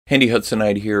Handy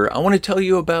Hudsonite here. I want to tell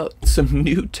you about some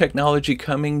new technology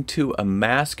coming to a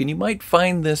mask, and you might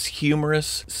find this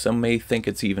humorous. Some may think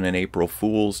it's even an April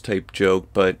Fool's type joke,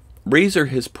 but Razer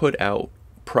has put out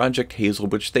Project Hazel,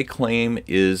 which they claim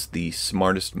is the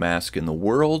smartest mask in the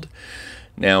world.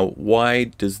 Now, why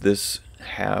does this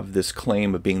have this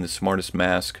claim of being the smartest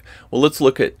mask? Well, let's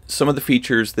look at some of the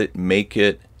features that make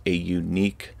it a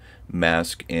unique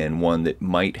mask and one that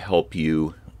might help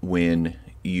you when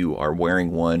you are wearing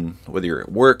one, whether you're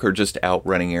at work or just out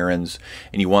running errands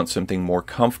and you want something more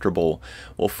comfortable.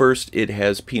 Well, first, it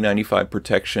has P95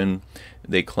 protection.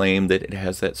 They claim that it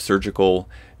has that surgical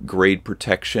grade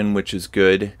protection, which is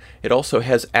good. It also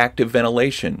has active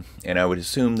ventilation, and I would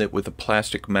assume that with a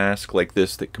plastic mask like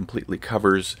this that completely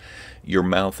covers your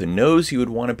mouth and nose, you would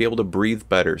want to be able to breathe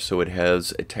better. So it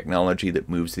has a technology that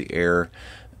moves the air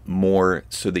more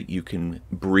so that you can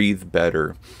breathe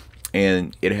better.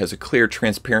 And it has a clear,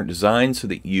 transparent design so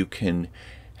that you can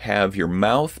have your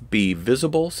mouth be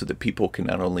visible so that people can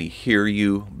not only hear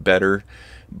you better,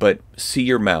 but see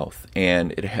your mouth.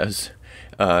 And it has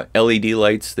LED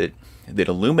lights that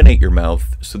illuminate your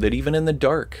mouth so that even in the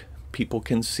dark, people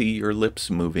can see your lips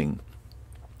moving.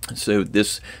 So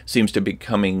this seems to be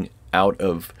coming out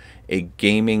of a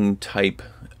gaming type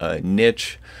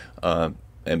niche. A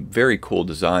very cool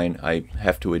design, I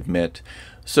have to admit.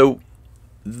 So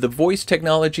the voice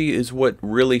technology is what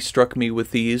really struck me with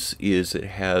these. Is it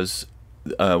has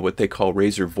what they call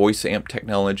Razer voice amp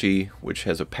technology, which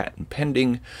has a patent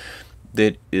pending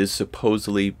that is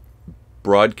supposedly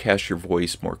broadcast your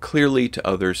voice more clearly to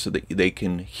others so that they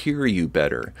can hear you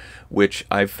better, which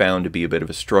I've found to be a bit of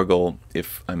a struggle.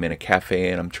 If I'm in a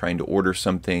cafe and I'm trying to order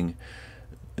something,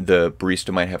 the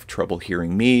barista might have trouble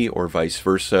hearing me or vice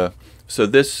versa. So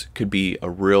this could be a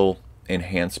real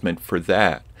enhancement for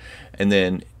that. And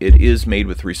then it is made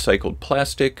with recycled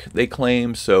plastic, they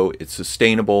claim, so it's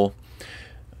sustainable.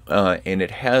 And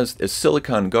it has a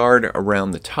silicone guard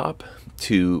around the top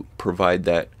to provide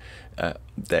that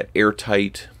that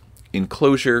airtight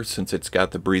enclosure. Since it's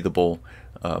got the breathable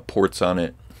ports on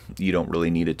it, you don't really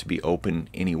need it to be open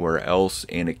anywhere else,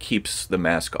 and it keeps the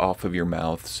mask off of your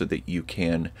mouth so that you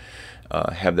can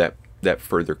have that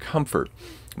further comfort.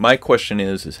 My question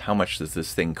is how much does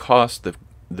this thing cost?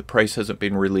 The price hasn't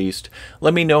been released.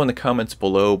 Let me know in the comments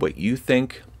below what you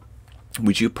think.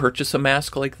 Would you purchase a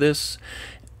mask like this?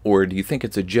 Or do you think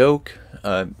it's a joke?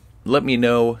 Let me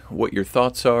know what your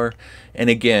thoughts are. And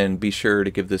again, be sure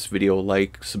to give this video a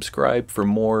like, subscribe for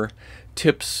more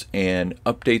tips and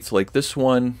updates like this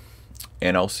one,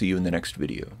 and I'll see you in the next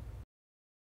video.